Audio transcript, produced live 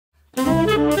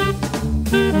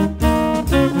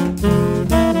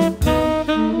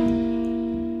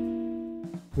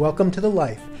Welcome to The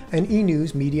Life, an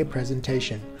E-News media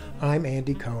presentation. I'm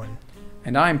Andy Cohen.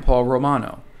 And I'm Paul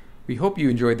Romano. We hope you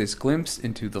enjoyed this glimpse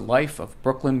into the life of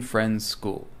Brooklyn Friends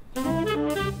School. I'm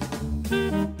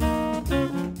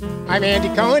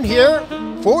Andy Cohen here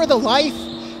for The Life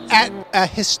at a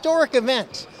historic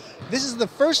event. This is the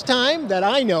first time that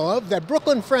I know of that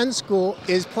Brooklyn Friends School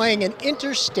is playing an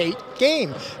interstate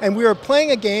game. And we are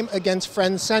playing a game against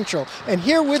Friends Central. And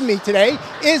here with me today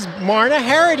is Marna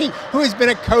Harity, who has been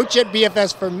a coach at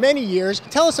BFS for many years.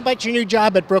 Tell us about your new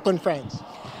job at Brooklyn Friends.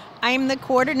 I'm the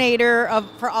coordinator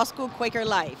for All School Quaker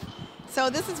Life. So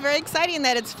this is very exciting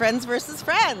that it's friends versus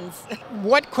friends.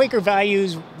 What Quaker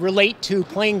values relate to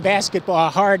playing basketball, a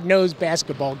hard-nosed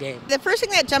basketball game? The first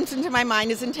thing that jumps into my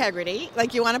mind is integrity.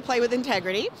 Like, you want to play with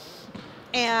integrity.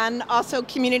 And also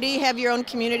community, have your own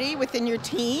community within your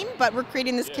team. But we're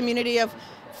creating this community of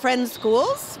friends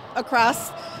schools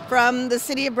across from the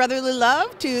city of brotherly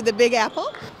love to the Big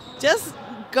Apple. Just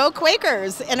go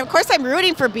Quakers. And of course I'm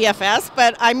rooting for BFS,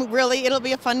 but it'll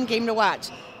be a fun game to watch.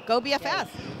 Go BFS.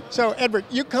 So, Edward,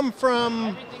 you come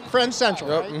from Friends Central,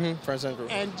 yep, right? Mm-hmm, Friends Central.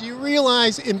 And do you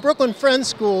realize in Brooklyn Friends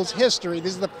School's history,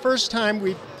 this is the first time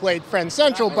we've played Friends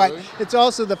Central, but it's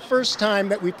also the first time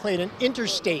that we played an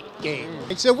interstate game.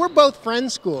 So we're both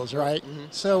Friends schools, right? Mm-hmm.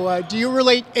 So do you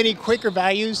relate any Quaker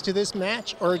values to this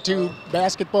match or to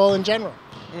basketball in general?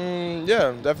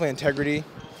 Yeah, definitely integrity,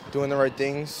 doing the right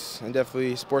things, and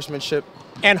definitely sportsmanship.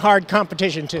 And hard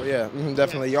competition, too. Yeah,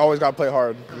 definitely. You always got to play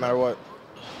hard, no matter what.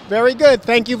 Very good.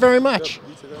 Thank you very much.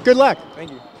 Yep, good luck.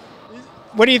 Thank you.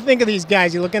 What do you think of these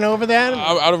guys? You looking over that?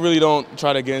 I really don't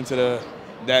try to get into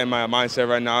that in my mindset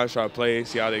right now. I just try to play,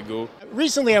 see how they go.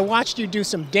 Recently, I watched you do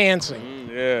some dancing.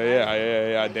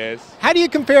 Yeah, I dance. How do you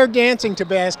compare dancing to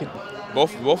basketball?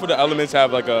 Both of the elements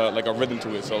have like a rhythm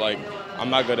to it. So like, I'm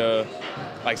not gonna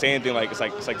say anything like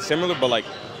it's like similar, but like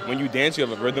when you dance, you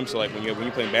have a rhythm. So like when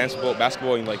you playing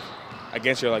basketball, and like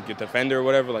against your defender or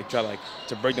whatever, try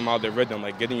to break them out of their rhythm,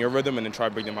 like get in your rhythm and then try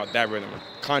to break them out that rhythm, and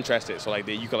contrast it so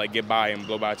you could get by and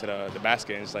blow by to the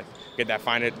basket and just get that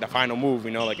final move,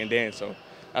 and dance. So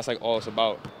that's all it's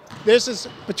about. This is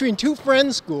between two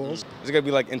Friends schools. It's gonna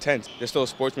be intense. There's still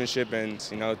sportsmanship and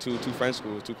two Friends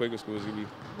schools, two Quaker schools.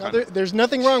 There's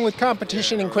nothing wrong with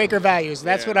competition and Quaker values.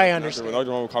 That's what I understand. Nothing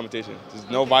wrong with competition. There's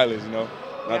no violence,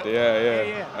 Nothing.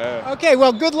 Yeah. Okay,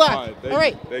 well, good luck. All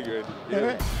right. Thank you. Yeah. All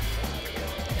right.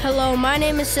 Hello, my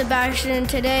name is Sebastian, and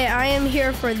today I am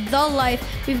here for The Life.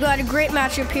 We've got a great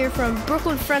matchup here from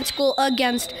Brooklyn Friends School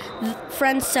against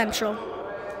Friends Central.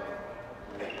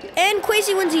 And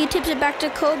Kwesi wins, he tips it back to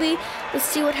Kobe. Let's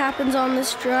see what happens on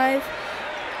this drive.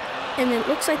 And it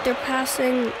looks like they're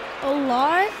passing a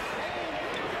lot.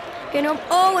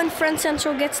 And Friends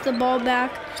Central gets the ball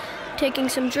back, taking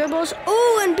some dribbles.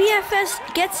 Oh, and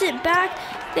BFS gets it back.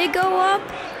 They go up.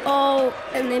 Oh,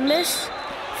 and they miss.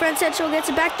 Friends Central gets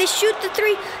it back. They shoot the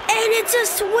three, and it's a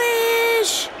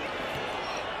swish.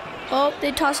 Oh,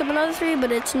 they toss up another three,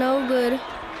 but it's no good.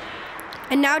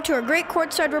 And now to our great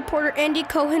courtside reporter, Andy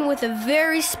Cohen, with a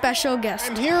very special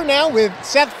guest. I'm here now with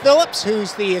Seth Phillips,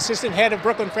 who's the assistant head of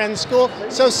Brooklyn Friends School.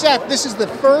 So, Seth, this is the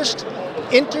first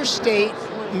interstate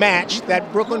match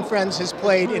that Brooklyn Friends has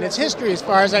played in its history, as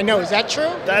far as I know. Is that true?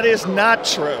 That is not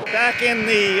true. Back in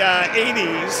the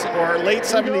 80s, or late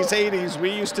 70s, 80s,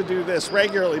 we used to do this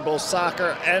regularly, both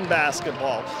soccer and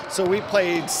basketball. So we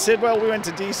played Sidwell. We went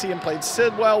to D.C. and played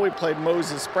Sidwell. We played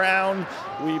Moses Brown.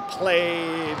 We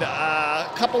played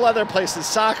a couple other places.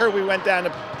 Soccer, we went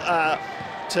down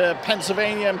to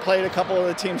Pennsylvania and played a couple of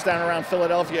the teams down around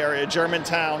Philadelphia area,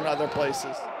 Germantown, other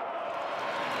places.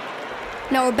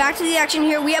 Now we're back to the action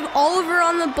here. We have Oliver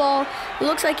on the ball. It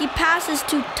looks like he passes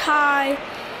to Ty.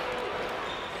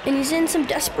 And he's in some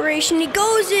desperation. He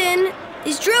goes in.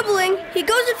 He's dribbling. He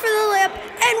goes in for the layup.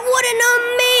 And what an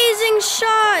amazing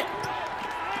shot!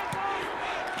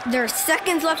 There are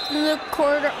seconds left in the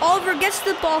quarter. Oliver gets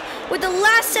the ball with the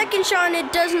last second shot, and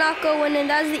it does not go in. And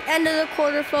that's the end of the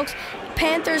quarter, folks.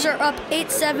 Panthers are up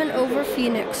 8-7 over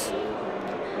Phoenix.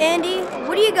 Andy,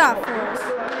 what do you got for us?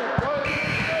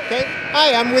 Okay.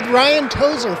 Hi, I'm with Ryan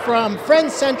Tozer from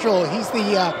Friends Central. He's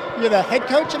you're the head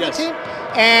coach of the team.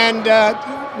 And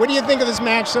what do you think of this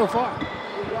match so far?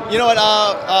 You know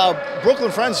what? Brooklyn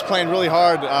Friends is playing really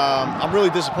hard. I'm really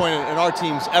disappointed in our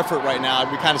team's effort right now.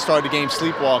 We kind of started the game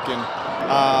sleepwalking.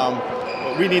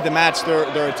 We need to match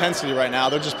their intensity right now.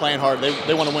 They're just playing hard.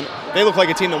 They want to win. They look like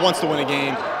a team that wants to win a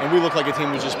game, and we look like a team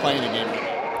who's just playing a game.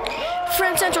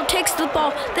 Friends Central takes the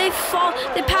ball. They fall.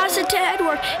 They pass it to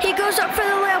Edward. He goes up for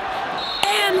the layup.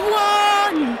 And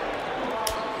one!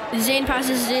 Zane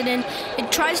passes it in.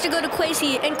 It tries to go to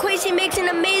Kwesi, and Kwesi makes an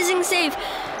amazing save.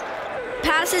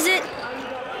 Passes it.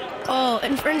 Oh,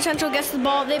 and Friends Central gets the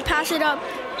ball. They pass it up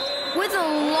with a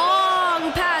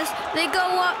long pass. They go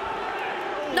up,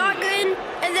 not good,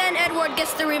 and then Edward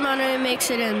gets the rebound and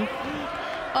makes it in.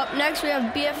 Up next, we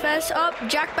have BFS up.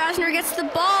 Jack Bassner gets the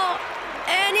ball,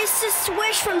 and it's a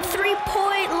swish from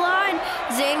three-point line.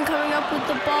 Zane coming up with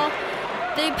the ball.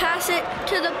 They pass it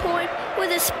to the point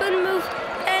with a spin move,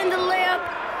 and the layup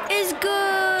is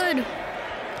good.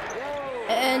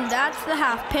 And that's the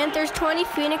half. Panthers 20,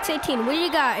 Phoenix 18. What do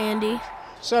you got, Andy?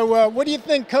 So what do you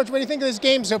think, Coach? What do you think of this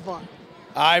game so far?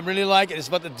 I really like it. It's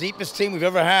about the deepest team we've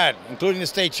ever had, including the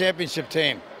state championship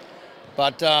team.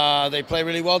 But they play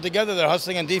really well together. They're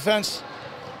hustling on defense,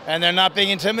 and they're not being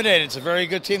intimidated. It's a very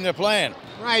good team they're playing.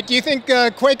 Right. Do you think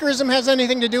Quakerism has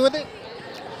anything to do with it?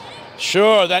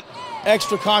 Sure, that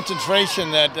extra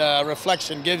concentration that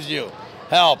reflection gives you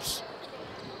helps.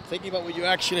 Thinking about what you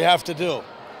actually have to do.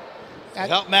 It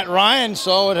helped Matt Ryan,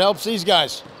 so it helps these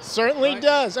guys. Certainly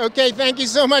does. Okay, thank you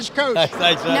so much, Coach.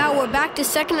 Thanks, now we're back to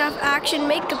second half action.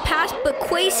 Make a pass, but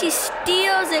Quasey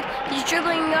steals it. He's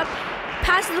dribbling up,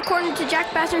 passes the corner to Jack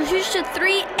Bassner, shoots a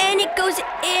three, and it goes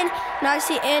in. Now I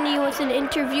see Andy with an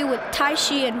interview with Tai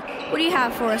Sheehan. What do you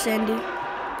have for us, Andy?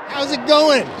 How's it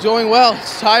going? It's going well.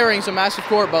 It's tiring. It's a massive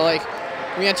court, but like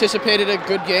we anticipated a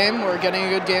good game. We're getting a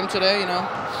good game today. You know,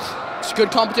 it's a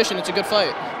good competition. It's a good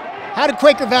fight. How do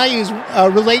Quaker values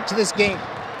relate to this game?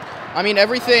 I mean,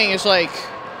 everything is like,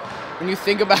 when you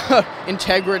think about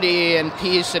integrity and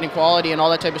peace and equality and all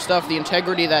that type of stuff, the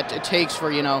integrity that it takes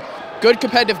for, you know, good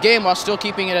competitive game while still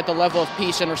keeping it at the level of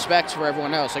peace and respect for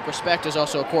everyone else. Like, respect is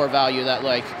also a core value that,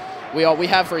 like, we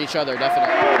have for each other,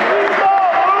 definitely.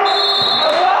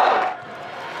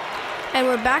 And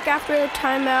we're back after the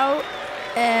timeout,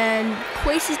 and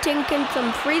Quasey's taking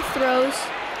some free throws.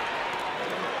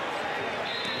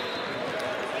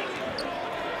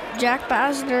 Jack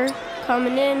Bassner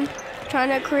coming in, trying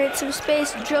to create some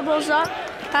space, dribbles up,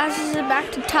 passes it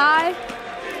back to Ty,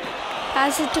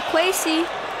 passes it to Quasey,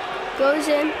 goes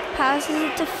in, passes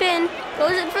it to Finn,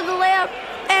 goes in for the layup,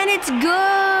 and it's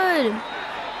good!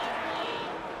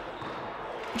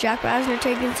 Jack Bassner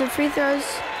taking some free throws,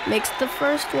 makes the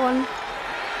first one.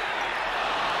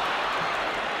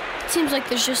 It seems like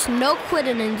there's just no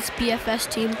quitting in this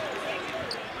BFS team.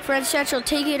 Fred Central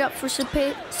taking it up for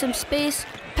some space.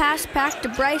 Pass back to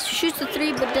Bryce, who shoots the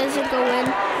three but doesn't go in.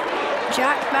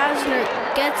 Jack Bassner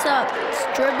gets up,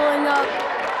 dribbling up,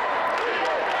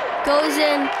 goes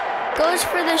in, goes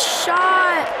for the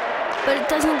shot, but it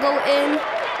doesn't go in.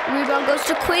 Rebound goes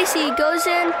to Quasey, goes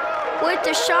in with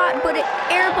the shot, but it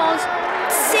airballs,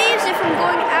 saves it from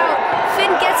going out.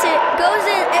 Finn gets it, goes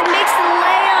in, and makes the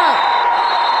layup.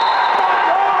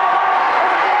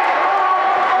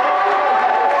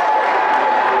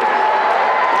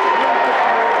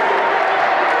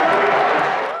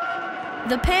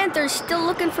 The Panthers still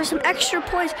looking for some extra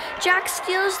points. Jack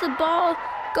steals the ball,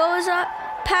 goes up,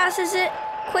 passes it.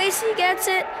 Quasey gets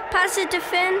it, passes it to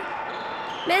Finn,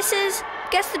 misses,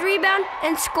 gets the rebound,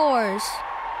 and scores.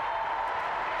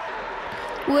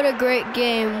 What a great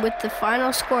game with the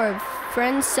final score of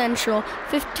Friends Central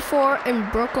 54 and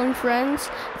Brooklyn Friends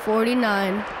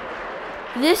 49.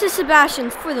 This is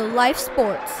Sebastian for the Life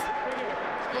Sports.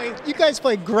 You guys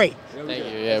played great. Thank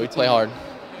you. Yeah, we play hard.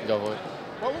 Go for it.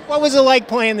 What was it like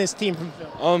playing this team from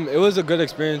Philly? It was a good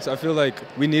experience. I feel like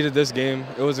we needed this game.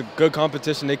 It was a good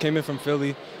competition. They came in from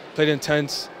Philly, played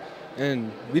intense,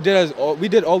 and we did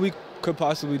all we could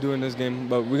possibly do in this game.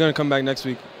 But we're gonna come back next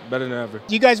week better than ever.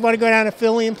 Do you guys want to go down to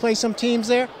Philly and play some teams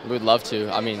there? We'd love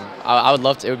to. I mean, I would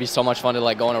love to. It would be so much fun to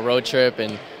like go on a road trip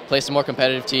and play some more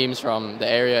competitive teams from the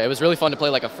area. It was really fun to play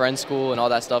like a friend school and all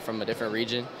that stuff from a different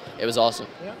region. It was awesome.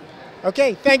 Yeah.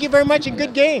 Okay, thank you very much and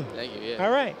good game. Thank you. Yeah. All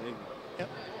right.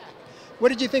 What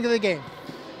did you think of the game?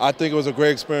 I think it was a great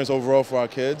experience overall for our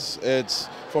kids. It's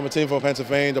from a team from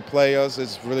Pennsylvania to play us.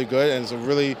 It's really good, and it's a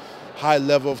really high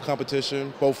level of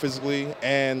competition, both physically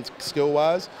and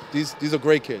skill-wise. These are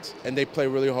great kids, and they play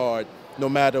really hard no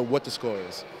matter what the score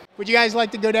is. Would you guys like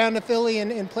to go down to Philly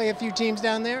and play a few teams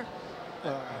down there?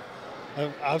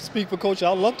 I'll speak for Coach.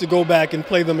 I'd love to go back and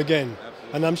play them again.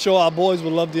 And I'm sure our boys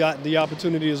would love the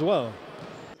opportunity as well.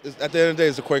 At the end of the day,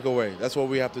 it's the Quaker way. That's what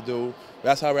we have to do.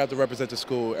 That's how we have to represent the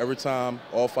school. Every time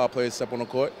all 5 players step on the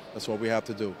court, that's what we have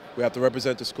to do. We have to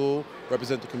represent the school,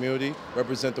 represent the community,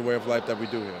 represent the way of life that we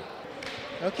do here.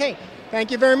 Okay. Thank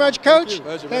you very much, Coach.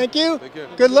 Thank you.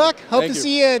 Good luck. Hope to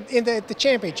see you in the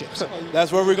championships.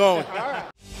 That's where we're going.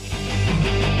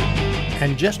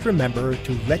 And just remember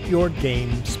to let your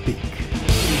game speak.